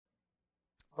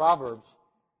Proverbs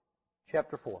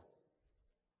chapter 4.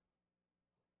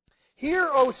 Hear,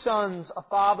 O sons, a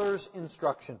father's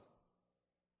instruction,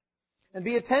 and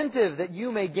be attentive that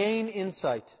you may gain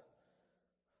insight.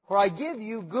 For I give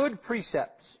you good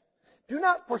precepts. Do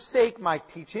not forsake my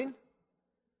teaching.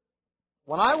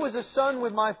 When I was a son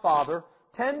with my father,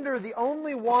 tender, the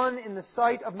only one in the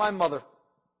sight of my mother,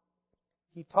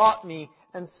 he taught me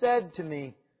and said to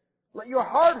me, let your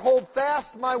heart hold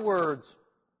fast my words.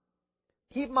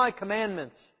 Keep my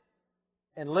commandments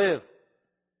and live.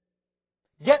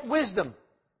 Get wisdom.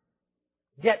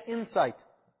 Get insight.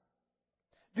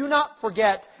 Do not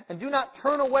forget and do not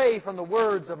turn away from the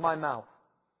words of my mouth.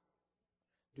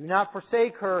 Do not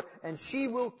forsake her, and she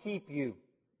will keep you.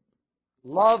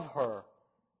 Love her,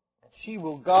 and she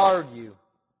will guard you.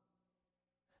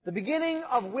 The beginning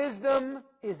of wisdom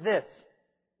is this.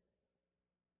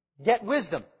 Get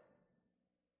wisdom.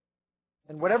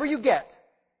 And whatever you get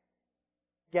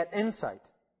insight.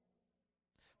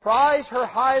 Prize her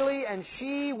highly, and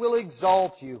she will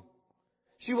exalt you.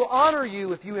 She will honor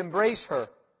you if you embrace her.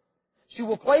 She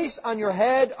will place on your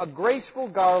head a graceful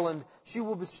garland. She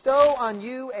will bestow on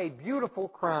you a beautiful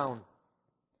crown.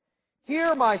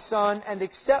 Hear, my son, and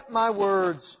accept my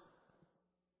words,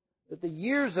 that the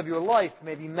years of your life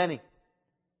may be many.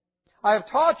 I have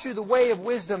taught you the way of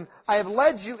wisdom. I have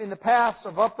led you in the paths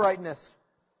of uprightness.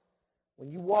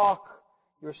 When you walk,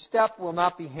 your step will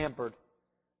not be hampered.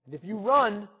 And if you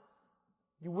run,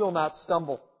 you will not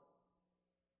stumble.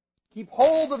 Keep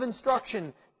hold of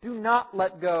instruction. Do not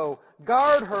let go.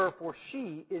 Guard her, for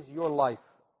she is your life.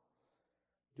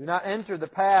 Do not enter the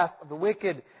path of the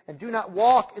wicked, and do not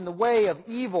walk in the way of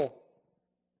evil.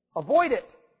 Avoid it.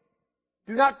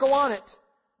 Do not go on it.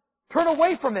 Turn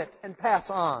away from it and pass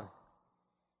on.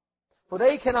 For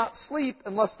they cannot sleep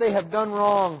unless they have done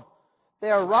wrong. They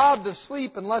are robbed of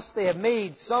sleep unless they have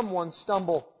made someone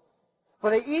stumble. For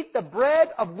they eat the bread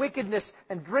of wickedness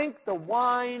and drink the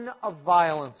wine of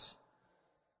violence.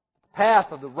 The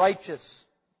path of the righteous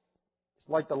is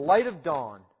like the light of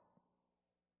dawn,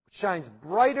 which shines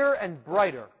brighter and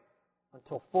brighter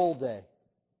until full day.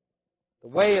 The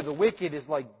way of the wicked is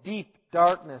like deep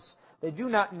darkness. They do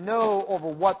not know over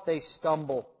what they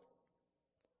stumble.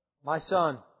 My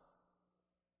son,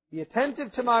 be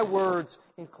attentive to my words.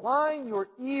 Incline your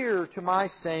ear to my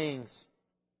sayings.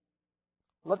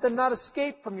 Let them not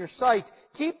escape from your sight.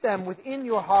 Keep them within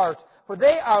your heart, for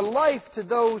they are life to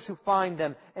those who find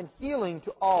them, and healing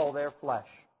to all their flesh.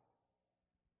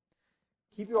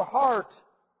 Keep your heart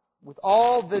with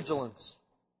all vigilance,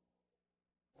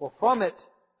 for from it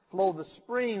flow the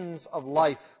springs of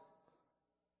life.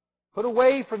 Put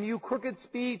away from you crooked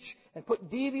speech, and put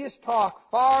devious talk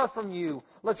far from you.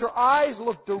 Let your eyes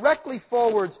look directly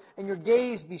forwards, and your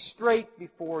gaze be straight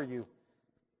before you.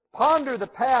 Ponder the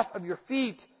path of your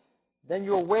feet, then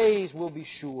your ways will be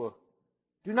sure.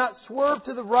 Do not swerve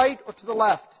to the right or to the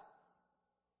left.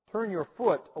 Turn your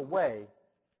foot away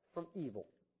from evil.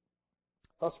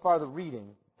 Thus far the reading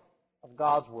of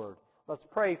God's Word. Let's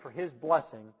pray for His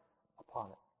blessing upon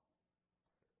it.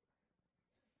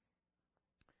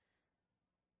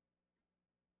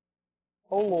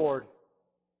 O Lord,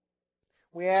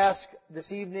 we ask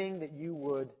this evening that you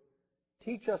would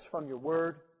teach us from your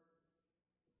Word,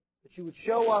 that you would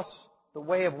show us the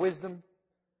way of wisdom,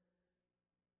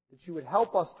 that you would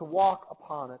help us to walk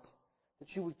upon it,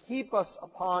 that you would keep us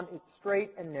upon its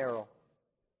straight and narrow,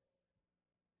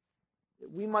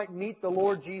 that we might meet the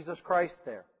Lord Jesus Christ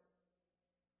there,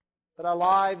 that our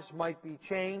lives might be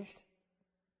changed,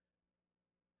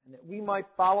 and that we might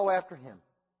follow after Him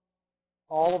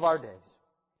all of our days.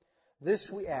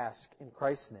 This we ask in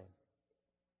Christ's name.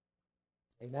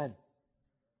 Amen.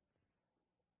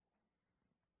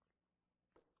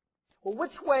 Well,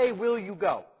 which way will you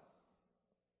go?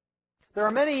 There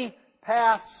are many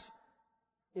paths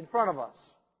in front of us,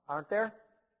 aren't there?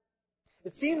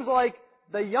 It seems like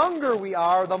the younger we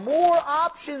are, the more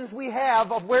options we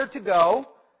have of where to go,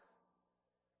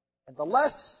 and the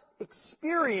less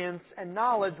experience and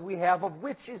knowledge we have of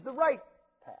which is the right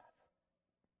path.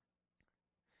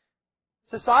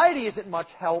 Society isn't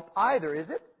much help either, is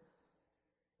it?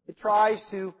 It tries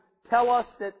to tell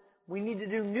us that we need to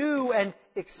do new and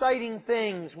exciting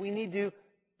things. We need to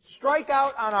strike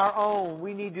out on our own.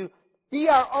 We need to be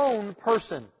our own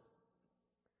person.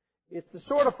 It's the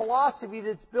sort of philosophy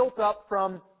that's built up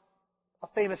from a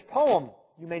famous poem.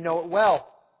 You may know it well.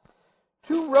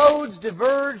 Two roads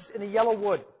diverged in a yellow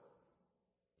wood,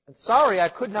 and sorry I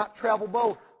could not travel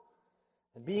both.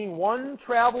 And being one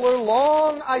traveler,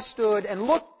 long I stood, and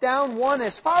looked down one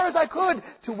as far as I could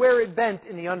to where it bent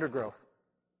in the undergrowth.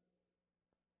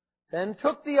 Then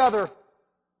took the other,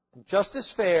 and just as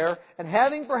fair, and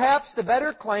having perhaps the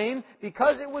better claim,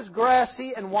 because it was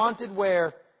grassy and wanted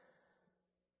wear.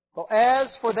 Though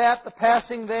as for that, the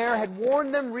passing there had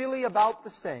warned them really about the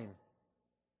same.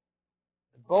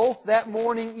 Both that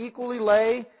morning equally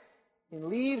lay, in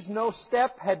leaves no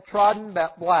step had trodden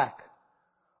black.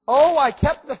 Oh, I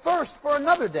kept the first for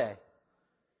another day.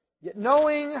 Yet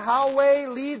knowing how way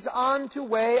leads on to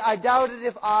way, I doubted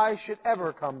if I should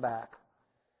ever come back.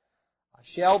 I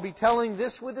shall be telling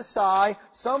this with a sigh,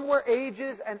 some were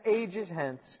ages and ages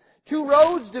hence. Two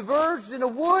roads diverged in a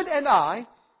wood, and I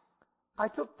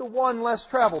took the one less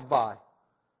traveled by.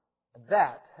 And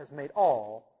that has made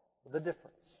all the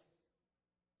difference.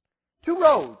 Two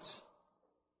roads,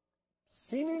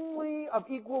 seemingly of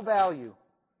equal value.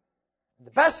 The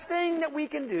best thing that we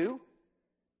can do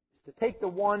is to take the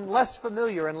one less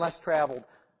familiar and less traveled,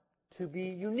 to be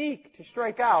unique, to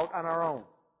strike out on our own.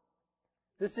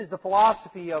 This is the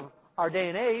philosophy of our day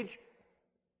and age,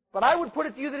 but I would put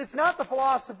it to you that it's not the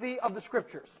philosophy of the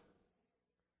Scriptures.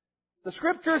 The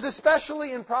Scriptures,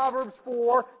 especially in Proverbs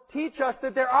 4, teach us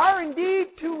that there are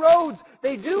indeed two roads.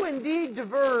 They do indeed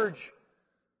diverge.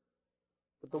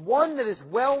 But the one that is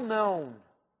well known,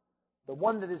 the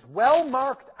one that is well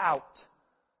marked out,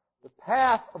 the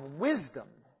path of wisdom,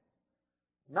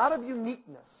 not of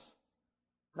uniqueness,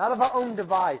 not of our own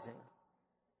devising,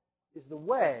 is the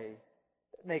way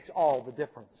that makes all the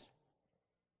difference.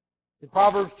 In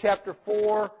Proverbs chapter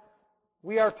 4,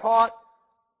 we are taught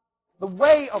the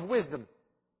way of wisdom.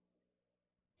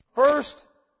 First,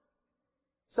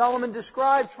 Solomon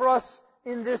describes for us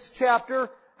in this chapter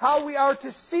how we are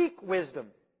to seek wisdom,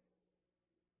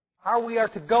 how we are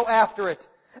to go after it.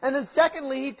 And then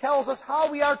secondly, he tells us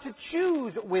how we are to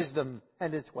choose wisdom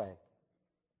and its way.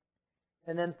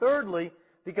 And then thirdly,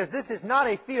 because this is not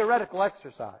a theoretical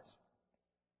exercise,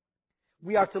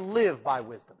 we are to live by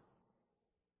wisdom.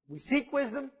 We seek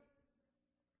wisdom,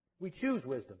 we choose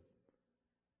wisdom,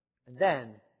 and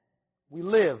then we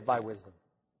live by wisdom.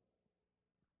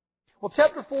 Well,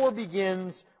 chapter 4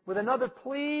 begins with another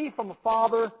plea from a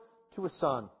father to a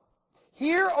son.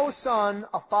 Hear, O son,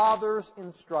 a father's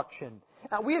instruction.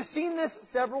 Now, we have seen this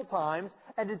several times,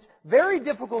 and it's very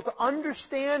difficult to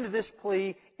understand this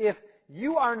plea if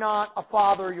you are not a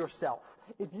father yourself,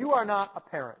 if you are not a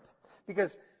parent.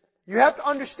 Because you have to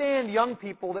understand, young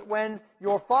people, that when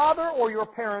your father or your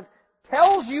parent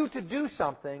tells you to do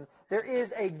something, there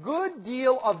is a good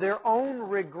deal of their own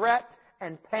regret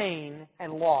and pain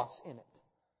and loss in it.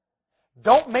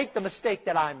 Don't make the mistake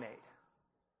that I made.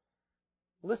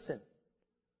 Listen.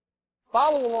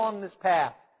 Follow along this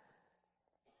path.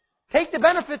 Take the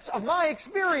benefits of my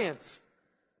experience.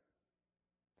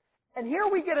 And here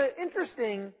we get an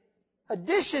interesting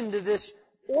addition to this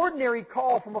ordinary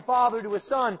call from a father to a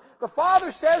son. The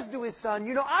father says to his son,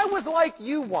 you know, I was like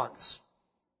you once.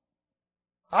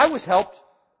 I was helped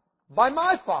by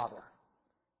my father.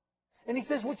 And he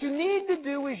says, what you need to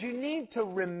do is you need to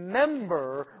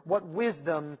remember what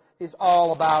wisdom is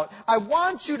all about. I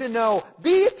want you to know,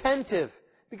 be attentive,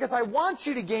 because I want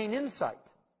you to gain insight.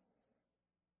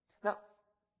 Now,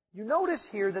 you notice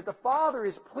here that the father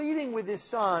is pleading with his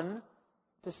son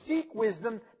to seek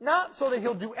wisdom, not so that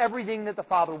he'll do everything that the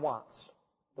father wants,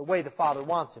 the way the father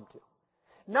wants him to.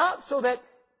 Not so that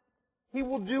he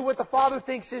will do what the father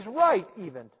thinks is right,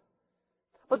 even.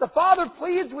 But the father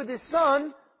pleads with his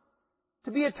son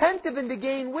to be attentive and to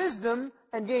gain wisdom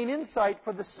and gain insight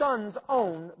for the son's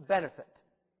own benefit.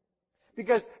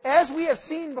 Because, as we have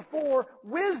seen before,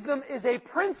 wisdom is a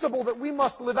principle that we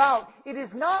must live out. It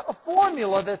is not a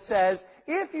formula that says,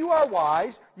 if you are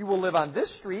wise, you will live on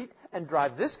this street and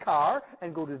drive this car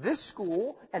and go to this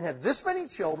school and have this many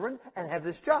children and have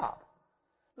this job.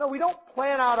 No, we don't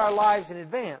plan out our lives in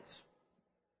advance.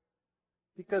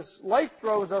 Because life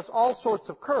throws us all sorts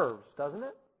of curves, doesn't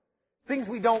it? Things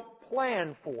we don't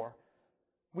plan for.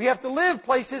 We have to live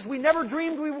places we never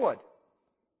dreamed we would.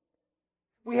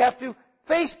 We have to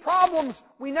face problems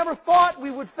we never thought we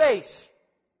would face.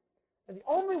 And the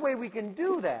only way we can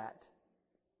do that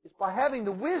is by having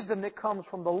the wisdom that comes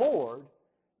from the Lord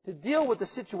to deal with the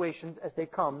situations as they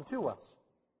come to us.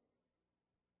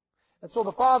 And so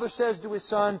the father says to his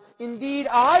son, indeed,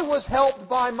 I was helped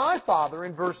by my father,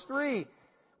 in verse 3.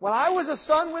 When I was a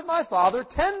son with my father,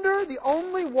 tender, the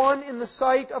only one in the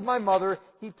sight of my mother,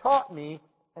 he taught me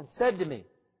and said to me.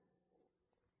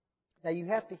 Now you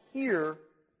have to hear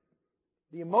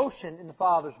the emotion in the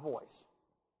father's voice.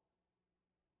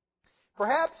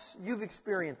 Perhaps you've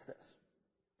experienced this.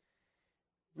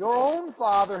 Your own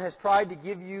father has tried to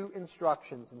give you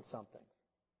instructions in something.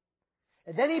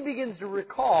 And then he begins to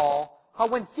recall how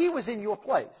when he was in your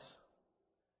place,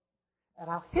 and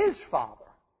how his father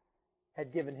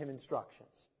had given him instructions.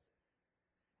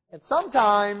 And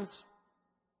sometimes,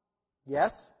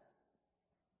 yes,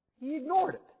 he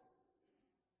ignored it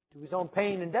to his own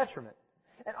pain and detriment.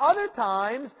 And other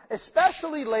times,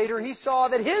 especially later, he saw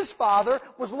that his father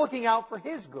was looking out for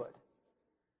his good.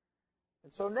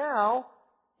 And so now,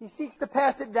 he seeks to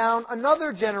pass it down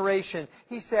another generation.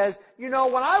 He says, when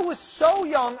I was so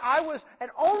young, I was an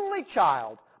only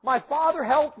child. My father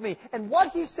helped me. And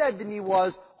what he said to me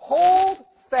was, hold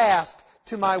fast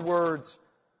to my words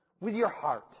with your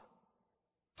heart.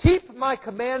 Keep my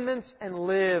commandments and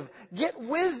live. Get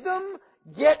wisdom,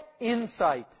 get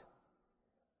insight.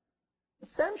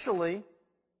 Essentially,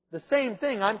 the same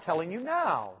thing I'm telling you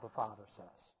now, the Father says.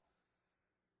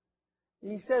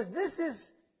 He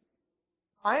says,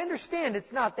 I understand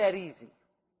it's not that easy.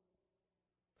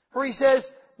 For he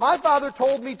says, my Father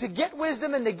told me to get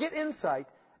wisdom and to get insight.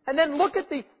 And then look at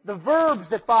the verbs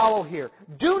that follow here.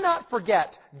 Do not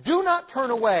forget. Do not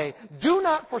turn away. Do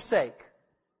not forsake.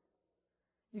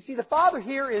 You see, the Father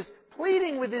here is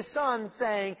pleading with His Son,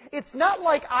 saying, it's not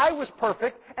like I was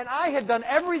perfect and I had done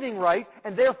everything right,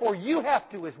 and therefore you have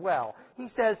to as well. He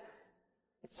says,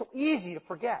 it's so easy to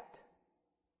forget.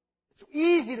 It's so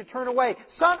easy to turn away.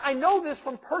 Son, I know this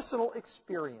from personal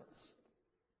experience.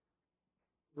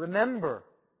 Remember.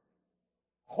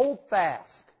 Hold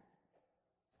fast.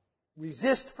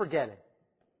 Resist forgetting.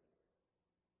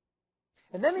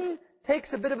 And then he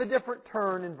takes a bit of a different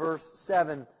turn in verse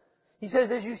 7. He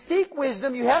says, as you seek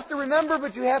wisdom, you have to remember,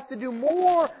 but you have to do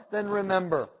more than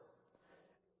remember.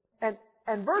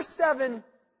 And verse 7,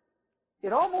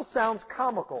 it almost sounds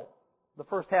comical, the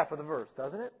first half of the verse,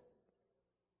 doesn't it?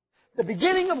 The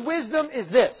beginning of wisdom is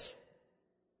this.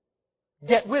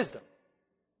 Get wisdom.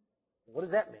 What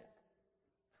does that mean?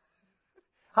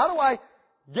 How do I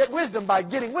get wisdom by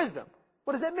getting wisdom?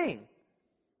 What does that mean?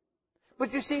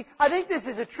 But you see, I think this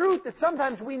is a truth that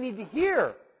sometimes we need to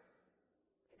hear.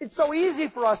 It's so easy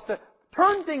for us to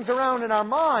turn things around in our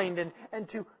mind and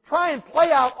to try and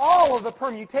play out all of the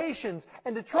permutations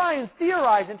and to try and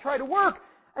theorize and try to work.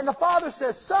 And the Father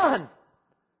says, son,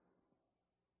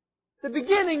 the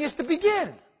beginning is to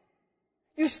begin.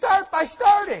 You start by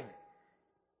starting.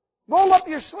 Roll up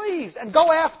your sleeves and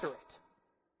go after it.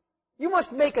 You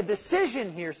must make a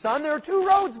decision here, son. There are two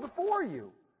roads before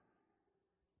you.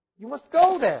 You must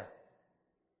go there.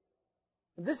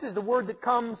 And this is the word that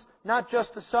comes not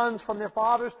just to sons from their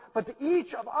fathers, but to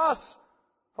each of us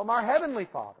from our Heavenly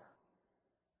Father.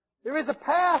 There is a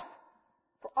path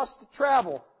for us to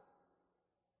travel.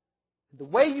 The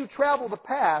way you travel the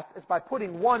path is by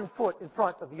putting one foot in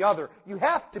front of the other. You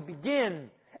have to begin.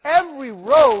 Every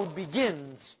road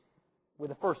begins with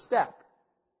the first step,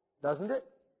 doesn't it?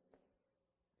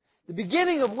 The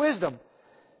beginning of wisdom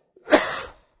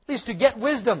is to get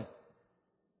wisdom.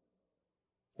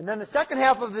 And then the second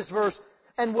half of this verse,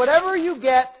 and whatever you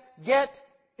get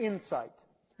insight.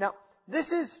 Now,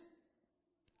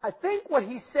 I think what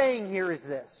he's saying here is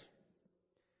this.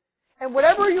 And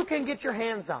whatever you can get your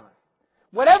hands on,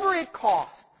 whatever it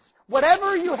costs,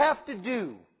 whatever you have to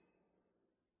do,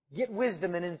 get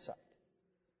wisdom and insight.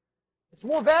 It's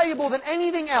more valuable than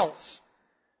anything else.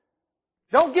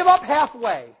 Don't give up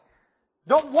halfway.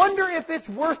 Don't wonder if it's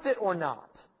worth it or not.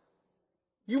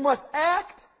 You must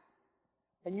act,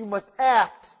 and you must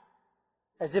act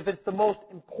as if it's the most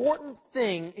important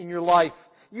thing in your life.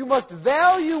 You must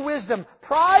value wisdom,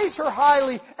 prize her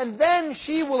highly, and then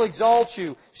she will exalt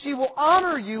you. She will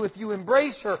honor you if you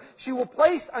embrace her. She will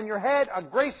place on your head a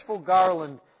graceful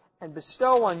garland and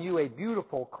bestow on you a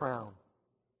beautiful crown.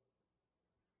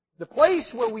 The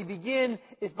place where we begin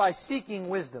is by seeking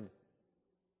wisdom.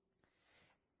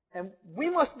 And we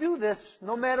must do this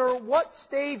no matter what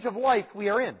stage of life we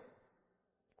are in.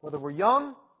 Whether we're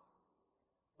young,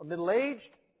 or middle-aged,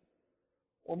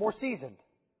 or more seasoned.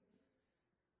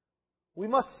 We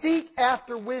must seek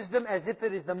after wisdom as if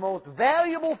it is the most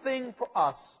valuable thing for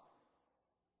us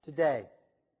today.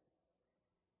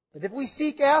 And if we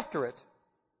seek after it,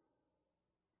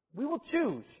 we will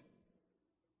choose.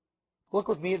 Look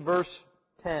with me at verse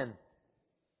 10.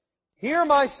 Hear,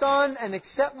 my son, and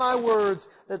accept my words,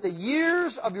 that the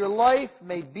years of your life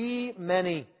may be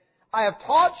many. I have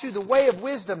taught you the way of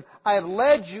wisdom. I have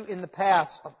led you in the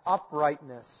paths of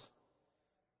uprightness.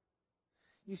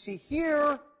 You see,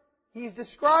 here he's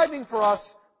describing for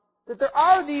us that there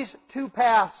are these two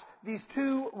paths, these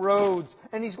two roads,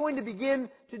 and he's going to begin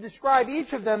to describe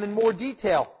each of them in more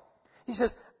detail. He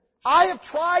says, I have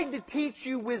tried to teach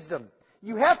you wisdom.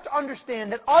 You have to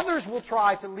understand that others will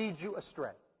try to lead you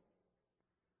astray.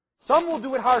 Some will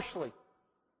do it harshly.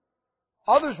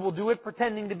 Others will do it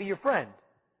pretending to be your friend.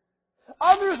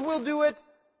 Others will do it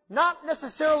not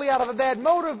necessarily out of a bad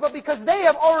motive, but because they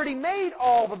have already made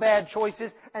all the bad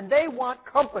choices and they want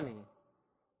company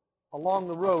along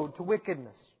the road to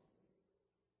wickedness.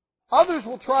 Others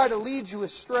will try to lead you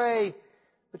astray,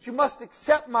 but you must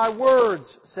accept my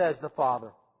words, says the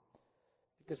Father.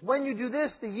 Because when you do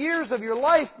this, the years of your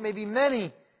life may be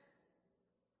many.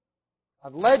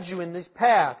 I've led you in these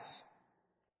paths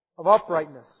of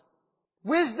uprightness.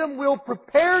 Wisdom will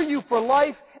prepare you for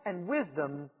life, and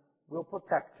wisdom will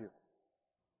protect you.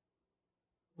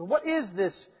 But what is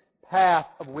this path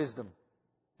of wisdom?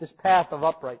 This path of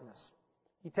uprightness?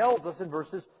 He tells us in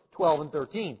verses 12 and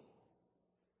 13.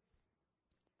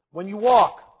 When you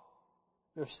walk,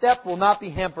 your step will not be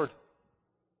hampered.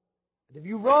 And if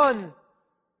you run,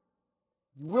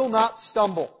 you will not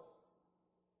stumble.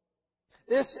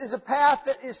 This is a path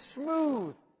that is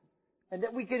smooth and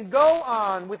that we can go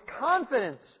on with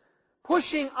confidence,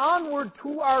 pushing onward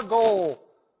to our goal,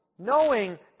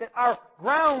 knowing that our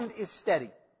ground is steady.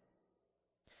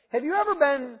 Have you ever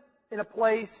been in a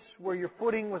place where your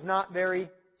footing was not very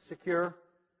secure?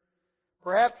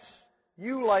 Perhaps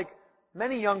you, like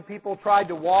many young people, tried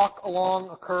to walk along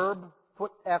a curb,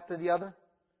 foot after the other,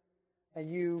 and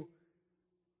you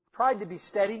tried to be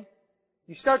steady.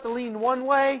 You start to lean one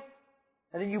way,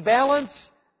 and then you balance,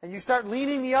 and you start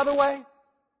leaning the other way.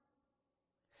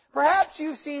 Perhaps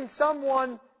you've seen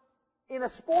someone in a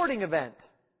sporting event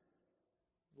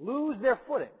lose their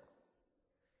footing.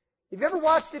 Have you ever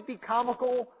watched it be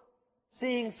comical,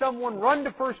 seeing someone run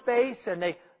to first base and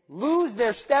they lose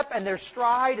their step and their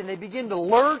stride and they begin to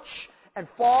lurch and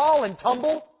fall and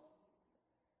tumble?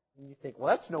 And you think, well,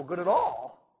 that's no good at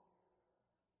all.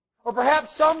 Or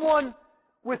perhaps someone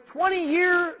with 20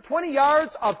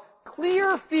 yards of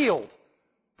clear field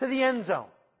to the end zone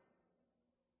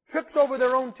trips over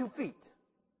their own 2 feet.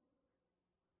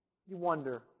 You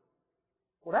wonder,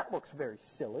 well, that looks very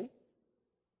silly.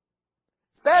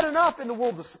 It's bad enough in the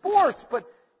world of sports, but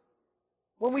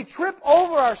when we trip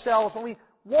over ourselves, when we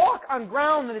walk on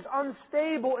ground that is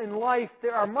unstable in life,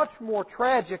 there are much more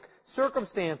tragic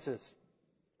circumstances.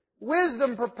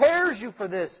 Wisdom prepares you for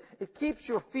this. It keeps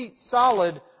your feet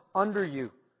solid under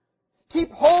you.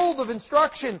 Keep hold of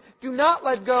instruction. Do not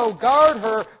let go. Guard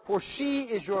her, for she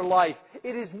is your life.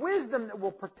 It is wisdom that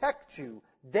will protect you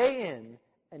day in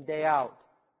and day out.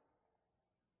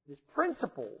 It is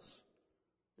principles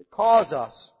that cause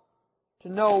us to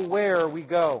know where we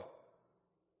go.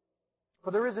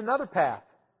 For there is another path.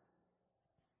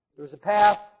 There is a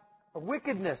path of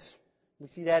wickedness. We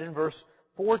see that in verse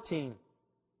 14.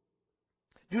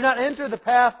 Do not enter the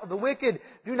path of the wicked.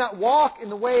 Do not walk in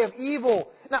the way of evil.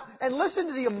 Now, and listen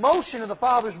to the emotion of the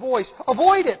Father's voice.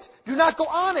 Avoid it. Do not go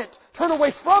on it. Turn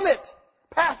away from it.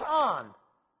 Pass on.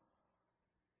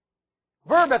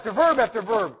 Verb after verb after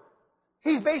verb.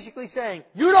 He's basically saying,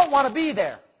 you don't want to be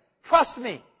there. Trust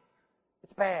me.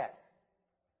 It's bad.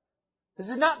 This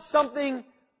is not something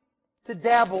to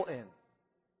dabble in.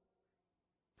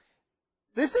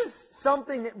 This is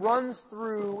something that runs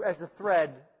through as a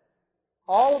thread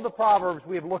all of the Proverbs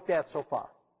we have looked at so far.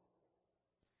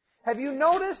 Have you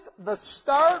noticed the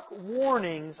stark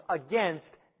warnings against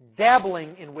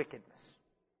dabbling in wickedness?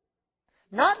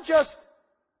 Not just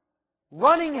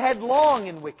running headlong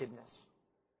in wickedness,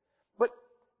 but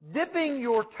dipping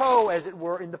your toe, as it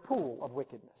were, in the pool of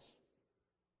wickedness.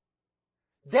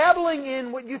 Dabbling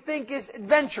in what you think is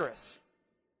adventurous,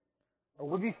 or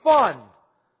would be fun,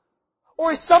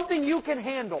 or is something you can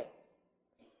handle.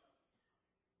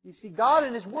 You see, God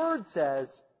in His Word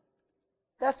says,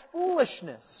 that's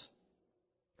foolishness.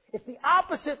 It's the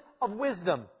opposite of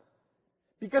wisdom.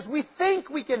 Because we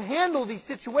think we can handle these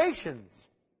situations.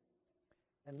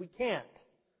 And we can't.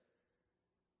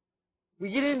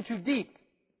 We get in too deep.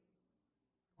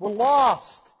 We're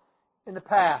lost in the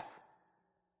path.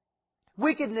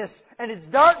 Wickedness and its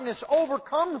darkness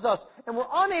overcomes us, and we're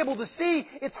unable to see.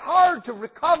 It's hard to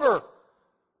recover.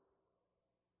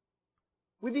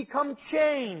 We become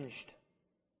changed.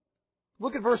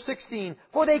 Look at verse 16.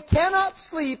 For they cannot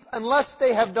sleep unless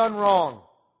they have done wrong.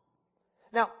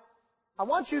 Now, I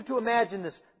want you to imagine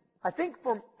this. I think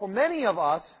for many of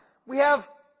us, we have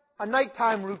a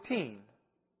nighttime routine,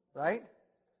 right?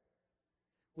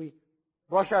 We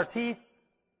brush our teeth.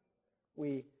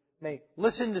 We may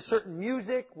listen to certain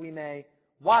music. We may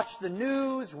watch the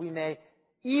news. We may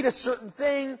eat a certain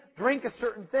thing, drink a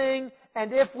certain thing.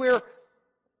 And if we're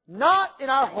not in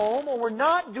our home or we're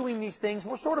not doing these things,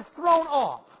 we're sort of thrown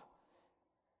off.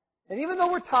 And even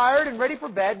though we're tired and ready for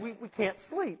bed, we can't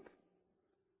sleep.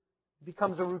 It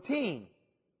becomes a routine.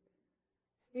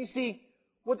 You see,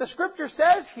 what the Scripture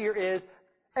says here is,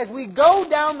 As we go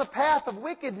down the path of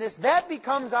wickedness, that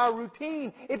becomes our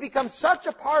routine. It becomes such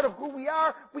a part of who we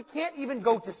are, we can't even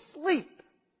go to sleep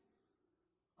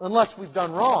unless we've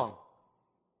done wrong.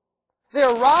 They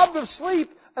are robbed of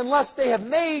sleep unless they have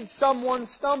made someone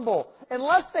stumble.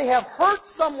 Unless they have hurt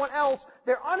someone else,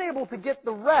 they're unable to get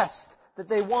the rest that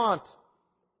they want.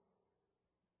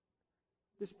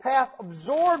 This path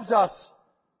absorbs us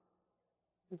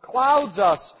and clouds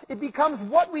us. It becomes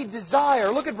what we desire.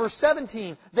 Look at verse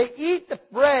 17. They eat the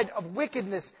bread of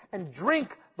wickedness and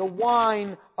drink the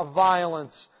wine of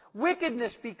violence.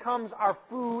 Wickedness becomes our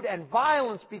food and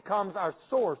violence becomes our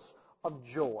source of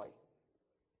joy.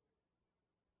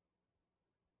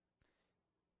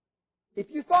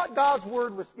 If you thought God's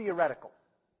Word was theoretical,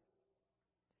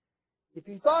 if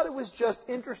you thought it was just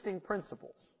interesting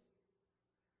principles,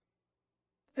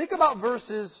 think about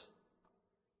verses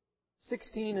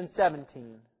 16 and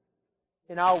 17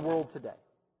 in our world today.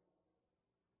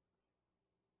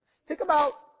 Think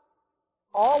about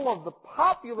all of the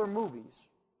popular movies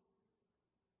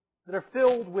that are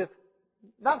filled with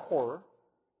not horror,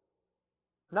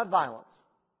 not violence,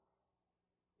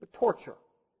 but torture.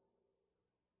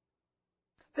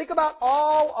 Think about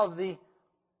all of the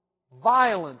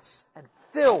violence and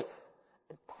filth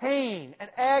and pain and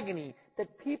agony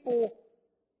that people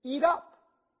eat up.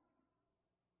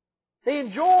 They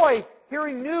enjoy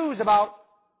hearing news about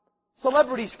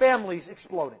celebrities' families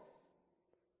exploding.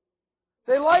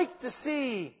 They like to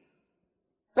see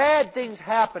bad things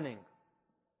happening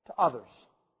to others.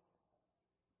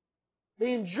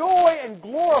 They enjoy and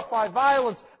glorify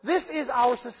violence. This is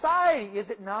our society, is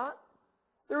it not?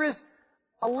 There is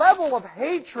a level of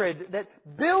hatred that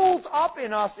builds up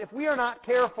in us if we are not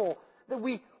careful, that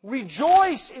we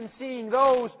rejoice in seeing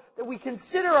those that we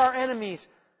consider our enemies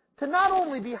to not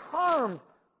only be harmed,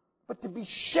 but to be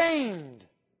shamed.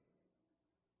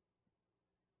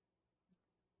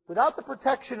 Without the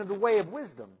protection of the way of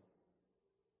wisdom,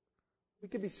 we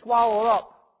could be swallowed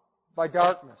up by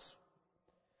darkness.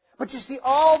 But you see,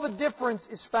 all the difference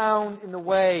is found in the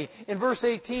way. In verse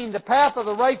 18, the path of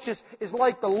the righteous is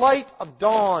like the light of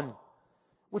dawn,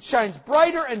 which shines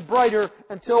brighter and brighter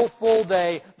until full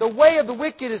day. The way of the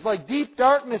wicked is like deep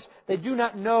darkness. They do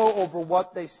not know over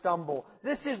what they stumble.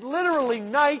 This is literally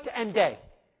night and day.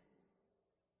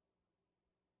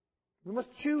 We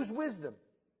must choose wisdom,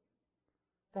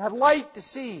 to have light to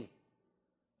see,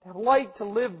 to have light to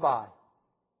live by.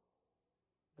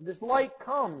 And this light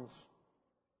comes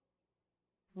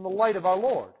from the light of our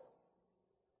Lord.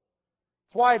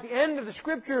 That's why at the end of the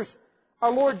Scriptures,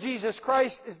 our Lord Jesus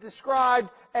Christ is described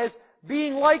as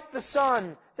being like the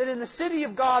sun, that in the city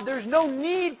of God there's no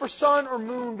need for sun or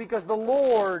moon because the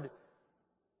Lord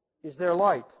is their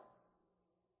light.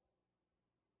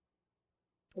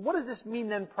 What does this mean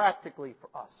then practically for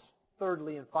us?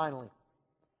 Thirdly and finally,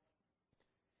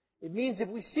 it means if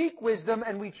we seek wisdom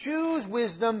and we choose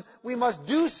wisdom, we must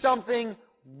do something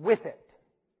with it.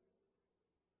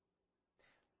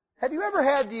 Have you ever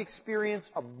had the experience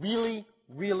of really,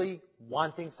 really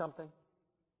wanting something?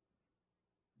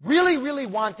 Really, really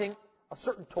wanting a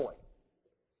certain toy.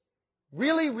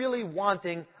 Really, really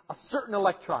wanting a certain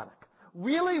electronic.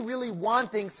 Really, really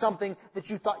wanting something that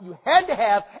you thought you had to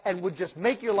have and would just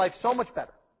make your life so much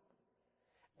better.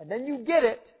 And then you get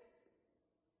it,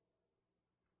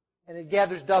 and it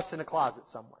gathers dust in a closet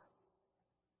somewhere.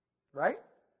 Right?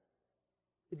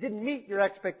 It didn't meet your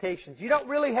expectations. You don't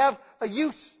really have a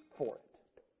use for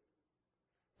it.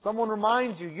 Someone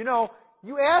reminds you,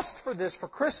 you asked for this for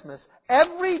Christmas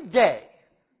every day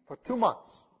for 2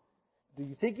 months. Do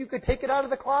you think you could take it out of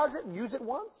the closet and use it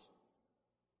once?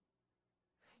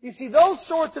 You see, those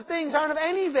sorts of things aren't of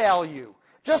any value.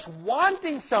 Just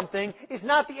wanting something is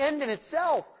not the end in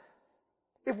itself.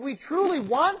 If we truly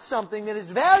want something that is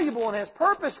valuable and has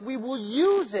purpose, we will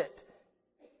use it.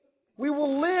 We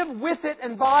will live with it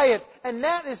and by it. And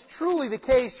that is truly the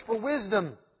case for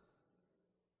wisdom.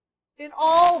 In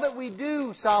all that we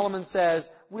do, Solomon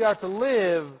says, we are to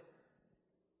live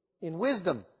in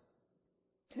wisdom.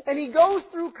 And he goes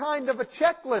through kind of a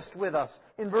checklist with us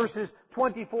in verses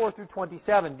 24 through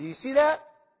 27. Do you see that?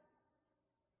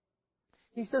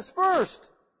 He says first,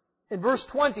 in verse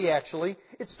 20 actually,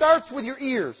 it starts with your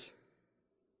ears.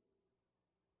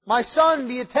 My son,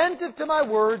 be attentive to my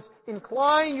words,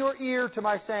 incline your ear to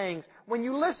my sayings. When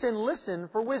you listen, listen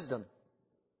for wisdom.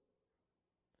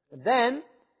 And then,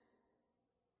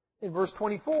 in verse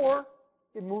 24,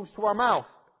 it moves to our mouth.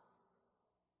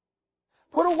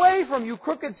 Put away from you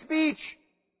crooked speech,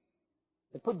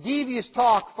 and put devious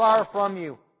talk far from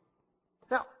you.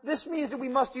 Now, this means that we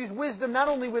must use wisdom not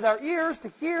only with our ears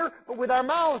to hear, but with our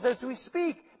mouths as we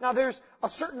speak. Now, there's a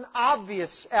certain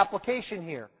obvious application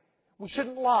here. We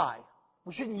shouldn't lie.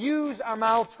 We shouldn't use our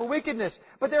mouths for wickedness.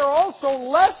 But there are also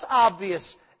less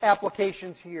obvious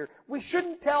applications here. We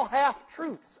shouldn't tell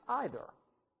half-truths either.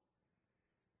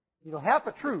 Half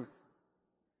a truth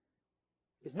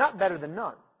is not better than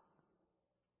none.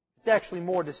 It's actually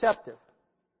more deceptive.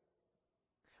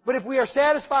 But if we are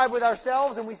satisfied with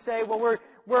ourselves and we say, well,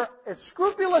 we're as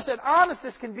scrupulous and honest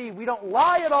as can be, we don't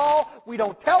lie at all, we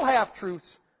don't tell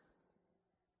half-truths,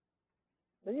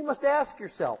 then you must ask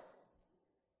yourself,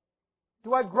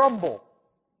 do I grumble?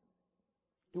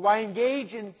 Do I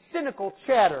engage in cynical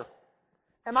chatter?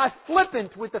 Am I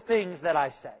flippant with the things that I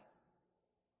say?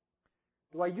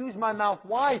 Do I use my mouth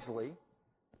wisely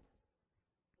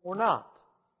or not?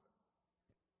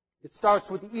 It starts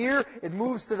with the ear, it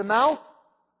moves to the mouth,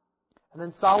 and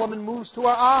then Solomon moves to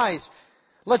our eyes.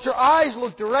 Let your eyes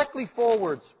look directly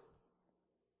forwards,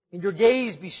 and your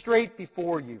gaze be straight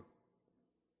before you.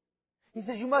 He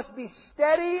says you must be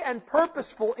steady and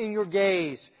purposeful in your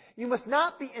gaze. You must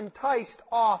not be enticed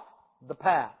off the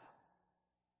path.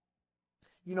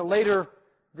 Later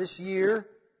this year,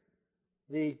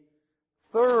 the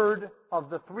third of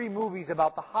the 3 movies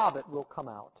about The Hobbit will come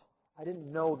out. I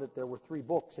didn't know that there were 3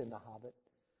 books in The Hobbit,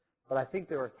 but I think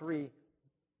there are 3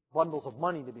 bundles of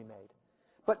money to be made.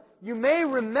 But you may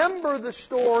remember the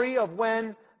story of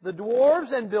when the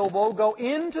dwarves and Bilbo go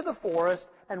into the forest,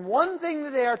 and one thing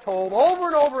that they are told over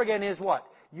and over again is what?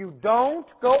 You don't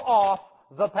go off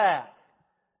the path.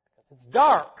 Because it's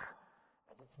dark.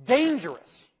 And it's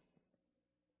dangerous.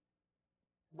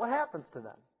 What happens to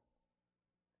them?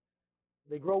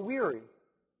 They grow weary.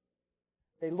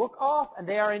 They look off and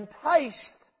they are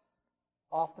enticed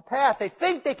off the path. They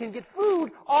think they can get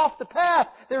food off the path.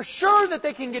 They're sure that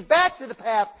they can get back to the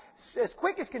path as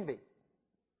quick as can be.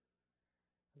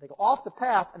 They go off the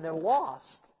path and they're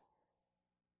lost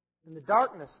in the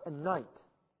darkness and night.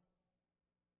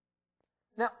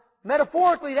 Now,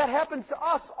 metaphorically, that happens to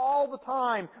us all the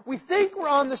time. We think we're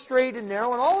on the straight and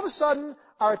narrow, and all of a sudden,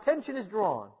 our attention is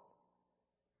drawn.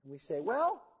 And we say,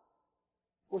 well,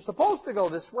 we're supposed to go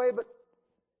this way, but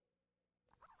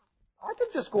I can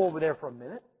just go over there for a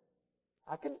minute.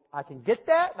 I can get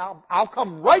that, and I'll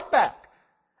come right back.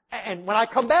 And when I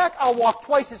come back, I'll walk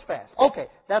twice as fast. Okay,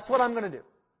 that's what I'm going to do.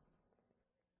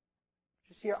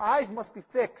 You see, our eyes must be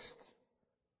fixed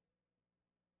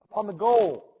upon the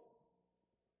goal,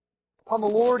 upon the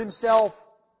Lord Himself.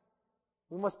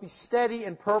 We must be steady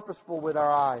and purposeful with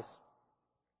our eyes.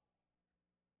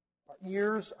 Our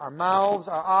ears, our mouths,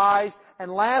 our eyes,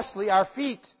 and lastly, our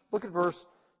feet. Look at verse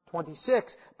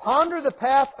 26. Ponder the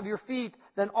path of your feet,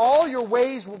 then all your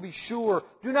ways will be sure.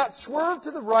 Do not swerve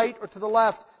to the right or to the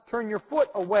left. Turn your foot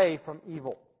away from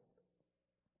evil.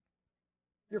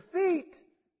 Your feet,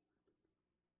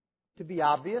 to be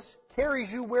obvious,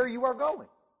 carries you where you are going.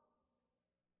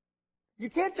 You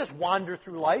can't just wander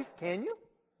through life, can you?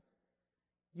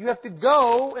 You have to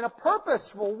go in a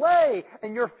purposeful way,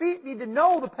 and your feet need to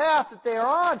know the path that they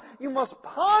are on. You must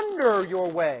ponder your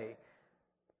way.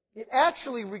 It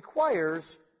actually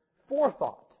requires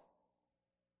forethought.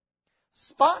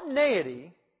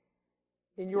 Spontaneity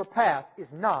in your path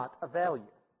is not a value.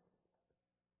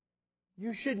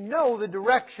 You should know the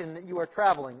direction that you are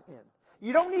traveling in.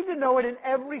 You don't need to know it in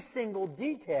every single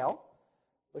detail,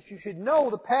 but you should know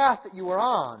the path that you are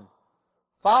on,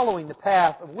 following the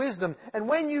path of wisdom. And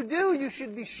when you do, you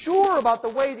should be sure about the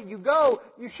way that you go.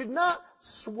 You should not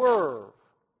swerve.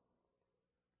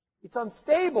 It's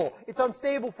unstable. It's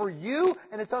unstable for you,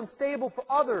 and it's unstable for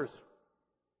others.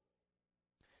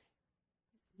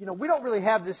 We don't really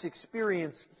have this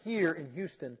experience here in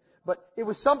Houston, but it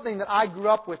was something that I grew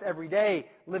up with every day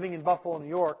living in Buffalo, New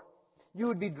York. You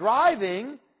would be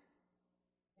driving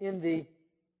in the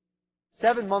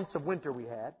 7 months of winter we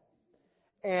had,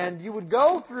 and you would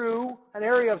go through an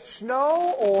area of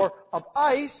snow or of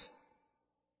ice,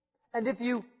 and if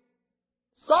you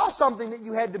saw something that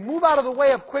you had to move out of the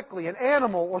way of quickly, an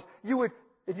animal, or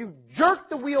if you jerked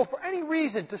the wheel for any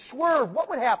reason to swerve, what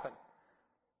would happen?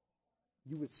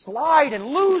 You would slide and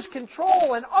lose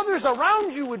control, and others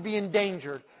around you would be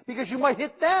endangered because you might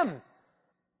hit them.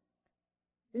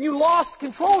 And you lost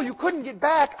control. You couldn't get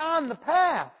back on the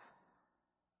path.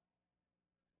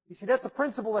 You see, that's a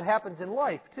principle that happens in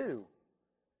life, too.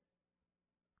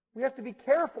 We have to be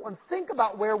careful and think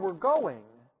about where we're going.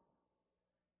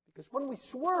 Because when we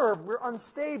swerve, we're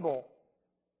unstable,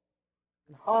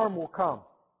 and harm will come.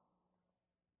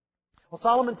 Well,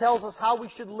 Solomon tells us how we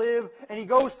should live, and he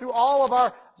goes through all of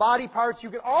our body parts. You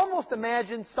can almost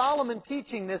imagine Solomon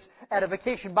teaching this at a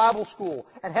vacation Bible school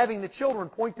and having the children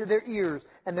point to their ears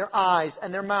and their eyes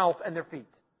and their mouth and their feet.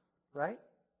 Right?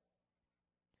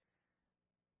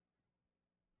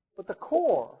 But the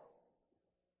core,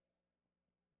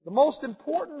 the most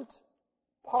important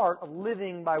part of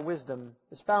living by wisdom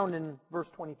is found in verse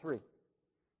 23.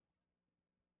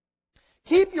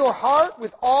 Keep your heart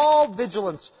with all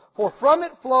vigilance, for from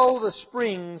it flow the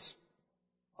springs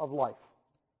of life.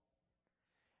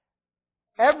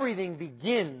 Everything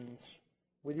begins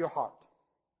with your heart.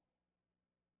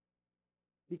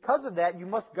 Because of that, you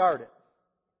must guard it.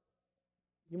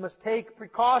 You must take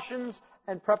precautions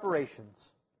and preparations.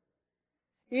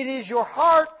 It is your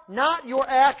heart, not your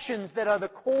actions, that are the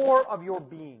core of your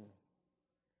being.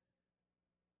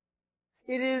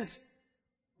 It is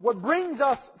what brings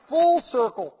us full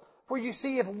circle. For you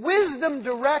see, if wisdom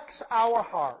directs our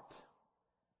heart,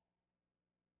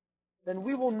 then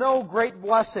we will know great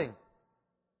blessing.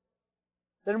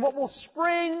 Then what will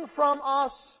spring from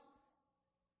us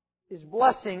is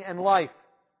blessing and life.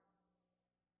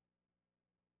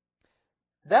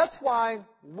 That's why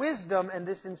wisdom and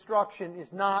this instruction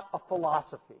is not a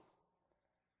philosophy.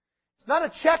 It's not a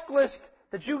checklist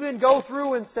that you can go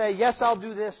through and say, yes, I'll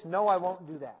do this, no, I won't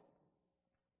do that.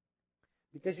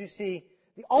 Because you see,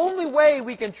 the only way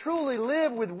we can truly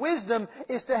live with wisdom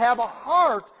is to have a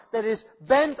heart that is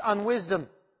bent on wisdom.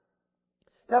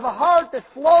 To have a heart that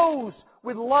flows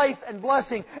with life and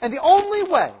blessing. And the only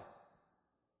way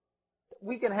that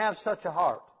we can have such a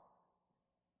heart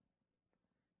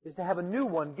is to have a new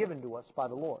one given to us by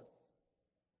the Lord.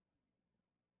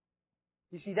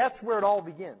 You see, that's where it all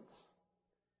begins.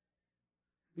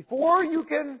 Before you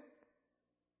can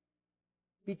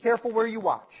be careful where you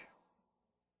watch,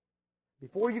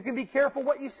 before you can be careful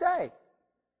what you say,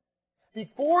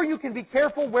 before you can be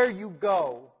careful where you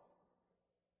go,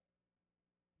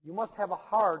 you must have a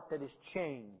heart that is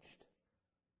changed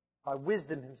by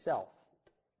wisdom himself,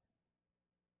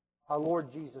 our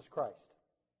Lord Jesus Christ.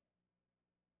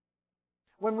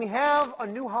 When we have a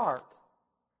new heart,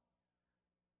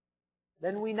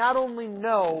 then we not only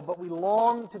know, but we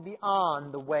long to be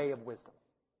on the way of wisdom.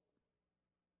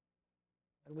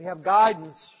 And we have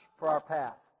guidance for our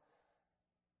path.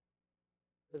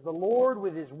 As the Lord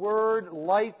with His Word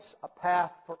lights a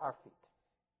path for our feet.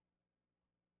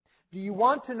 Do you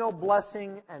want to know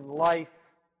blessing and life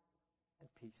and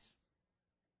peace?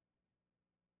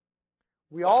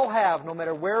 We all have, no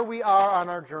matter where we are on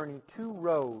our journey, two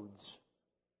roads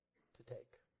to take.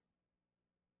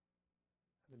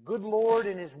 The good Lord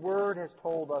in His Word has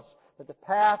told us that the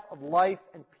path of life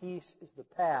and peace is the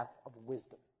path of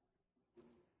wisdom.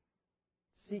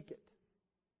 Seek it,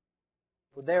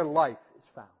 for there life is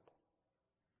found.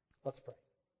 Let's pray.